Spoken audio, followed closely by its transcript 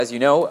As you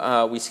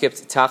know, we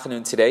skipped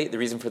Tachanun today. The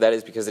reason for that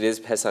is because it is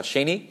Pesach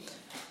Sheni.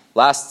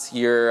 Last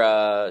year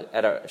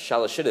at our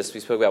Shalosh Shidduchos, we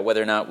spoke about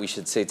whether or not we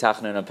should say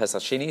Tachanun on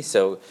Pesach Sheni.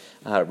 So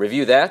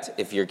review that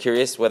if you're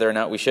curious whether or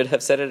not we should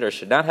have said it or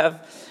should not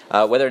have.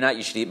 Whether or not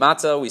you should eat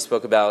matzah, we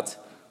spoke about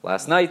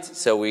last night.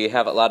 So we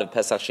have a lot of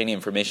Pesach Sheni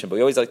information, but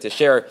we always like to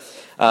share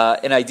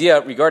an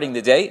idea regarding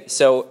the day.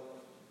 So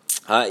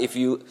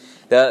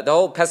the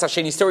whole Pesach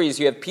Sheni story is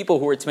you have people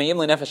who were Tmeim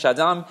L'Nefesh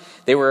Adam.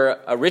 They were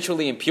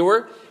ritually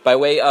impure by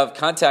way of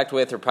contact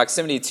with or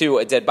proximity to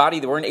a dead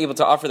body. They weren't able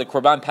to offer the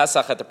Korban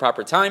Pesach at the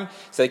proper time.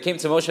 So they came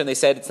to Moshe and they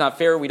said, it's not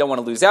fair, we don't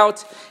want to lose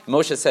out. And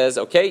Moshe says,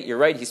 okay, you're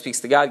right. He speaks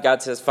to God.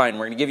 God says, fine,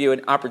 we're going to give you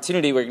an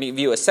opportunity. We're going to give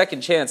you a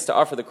second chance to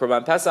offer the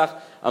Korban Pesach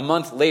a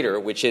month later,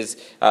 which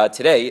is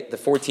today, the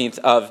 14th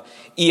of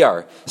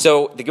Iyar.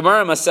 So the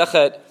Gemara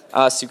Masechet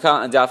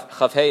Sukkah and Daf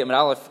Chav Hey Amud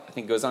Aleph, I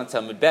think goes on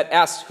to Amud Bet,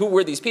 asks, who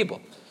were these people?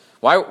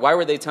 Why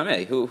were they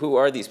Tameh? Who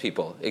are these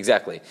people?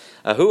 Exactly.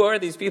 Who are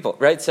these people?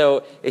 Right?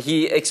 So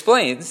he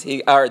explains,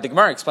 the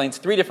Gemara explains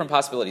three different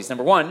possibilities.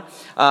 Number one,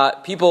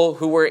 people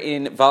who were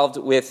involved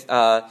with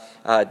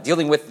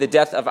dealing with the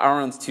death of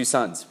Aaron's two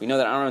sons. We know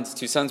that Aaron's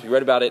two sons, we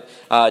read about it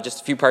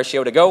just a few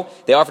parshiot ago.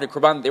 They offered a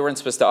Korban they weren't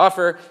supposed to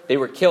offer. They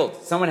were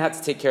killed. Someone had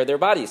to take care of their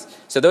bodies.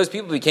 So those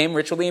people became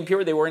ritually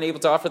impure. They weren't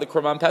able to offer the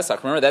Korban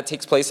Pesach. Remember, that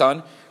takes place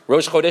on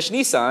Rosh Chodesh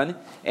Nisan,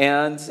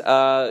 and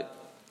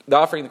the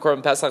offering of the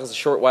Korban Pesach is a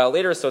short while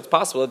later, so it's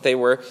possible that they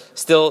were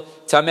still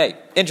Tameh.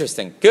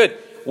 Interesting. Good.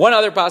 One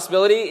other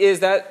possibility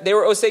is that they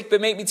were Osek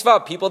B'meit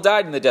Mitzvah. People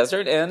died in the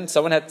desert, and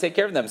someone had to take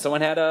care of them.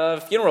 Someone had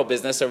a funeral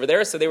business over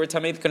there, so they were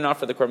Tameh, couldn't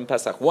offer the Korban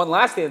Pesach. One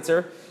last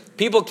answer,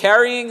 people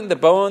carrying the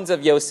bones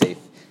of Yosef.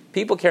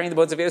 People carrying the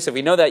bones of Yosef.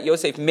 We know that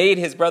Yosef made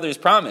his brothers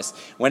promise,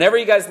 whenever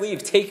you guys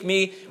leave, take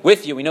me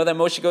with you. We know that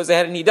Moshe goes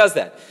ahead and he does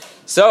that.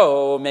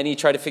 So many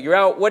try to figure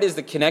out what is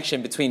the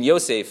connection between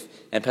Yosef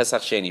and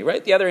Pesach Sheni,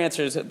 right? The other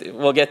answers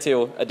we'll get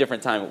to a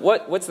different time.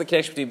 What's the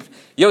connection between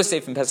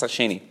Yosef and Pesach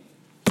Sheni?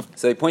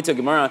 So they point to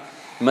Gemara,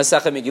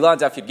 Masechet Megillah,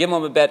 Daf Yud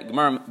Gimel Amud Bet,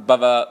 Gemara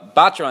Bava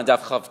Batra on Daf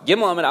Chav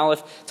Gimel Amud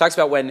Aleph, talks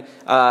about when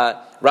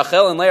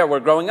Rachel and Leah were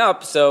growing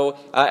up, so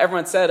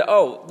everyone said,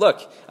 oh,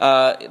 look,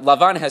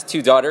 Lavan has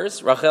two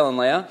daughters, Rachel and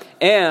Leah,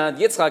 and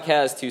Yitzchak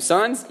has two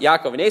sons,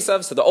 Yaakov and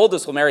Esav, so the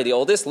oldest will marry the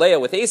oldest, Leah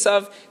with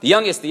Esav, the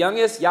youngest,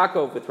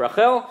 Yaakov with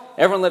Rachel.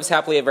 Everyone lives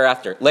happily ever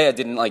after. Leah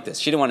didn't like this.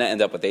 She didn't want to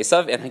end up with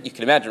Esav, and you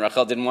can imagine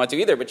Rachel didn't want to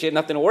either, but she had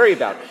nothing to worry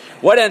about.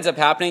 What ends up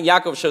happening?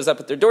 Yaakov shows up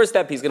at their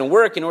doorstep. He's going to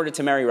work in order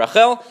to marry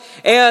Rachel,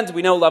 and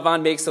we know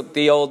Lavan makes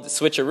the old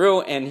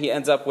switcheroo, and he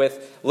ends up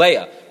with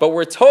Leah. But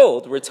we're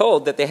told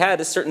that they had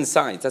a certain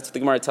signs. That's what the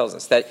Gemara tells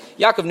us. That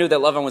Yaakov knew that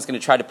Lavan was going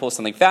to try to pull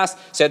something fast,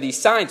 so he had these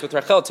signs with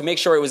Rachel to make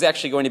sure it was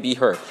actually going to be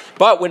her.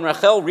 But when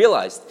Rachel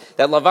realized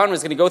that Lavan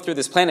was going to go through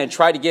this plan and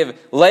try to give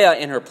Leah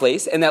in her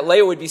place, and that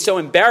Leah would be so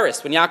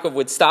embarrassed when Yaakov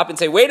would stop and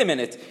say, wait a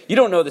minute, you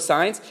don't know the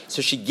signs.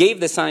 So she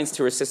gave the signs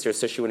to her sister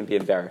so she wouldn't be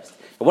embarrassed.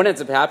 But what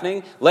ends up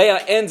happening?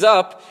 Leah ends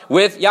up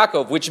with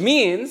Yaakov, which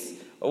means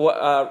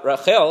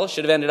Rachel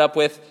should have ended up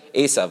with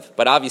Esav.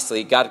 But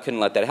obviously, God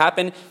couldn't let that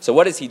happen. So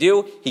what does he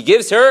do? He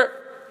gives her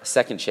a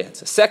second chance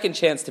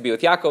to be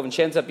with Yaakov, and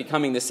she ends up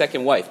becoming the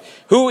second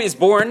wife. Who is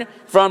born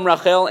from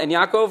Rachel and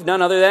Yaakov?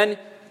 None other than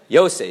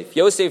Yosef.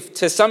 Yosef,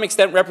 to some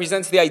extent,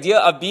 represents the idea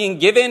of being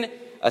given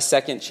a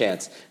second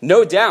chance.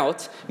 No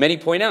doubt, many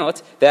point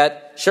out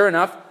that, sure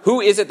enough,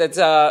 who is it that's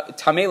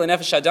Tameh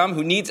L'Nefesh Adam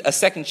who needs a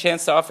second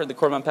chance to offer the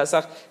Korban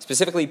Pesach?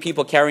 Specifically,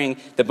 people carrying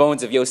the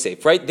bones of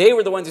Yosef, right? They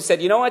were the ones who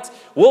said, you know what?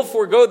 We'll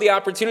forego the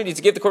opportunity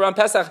to give the Korban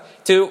Pesach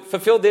to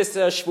fulfill this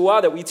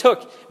shvuah that we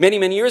took many,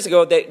 many years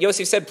ago, that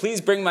Yosef said,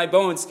 please bring my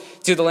bones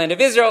to the land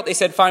of Israel. They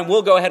said, fine,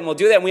 we'll go ahead and we'll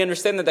do that. And we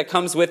understand that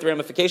comes with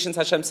ramifications.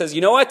 Hashem says,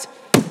 you know what?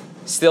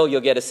 Still, you'll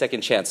get a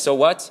second chance. So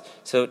what?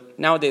 So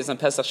nowadays on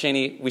Pesach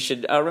Sheni, we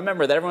should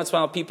remember that every once in a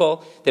while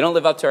people, they don't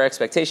live up to our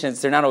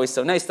expectations. They're not always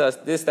so nice to us,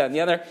 this, that, and the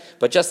other.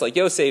 But just like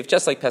Yosef,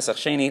 just like Pesach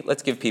Sheni,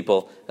 let's give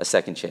people a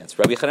second chance.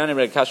 Rabbi Chanan and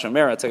Rabbi Kasher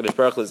Omer,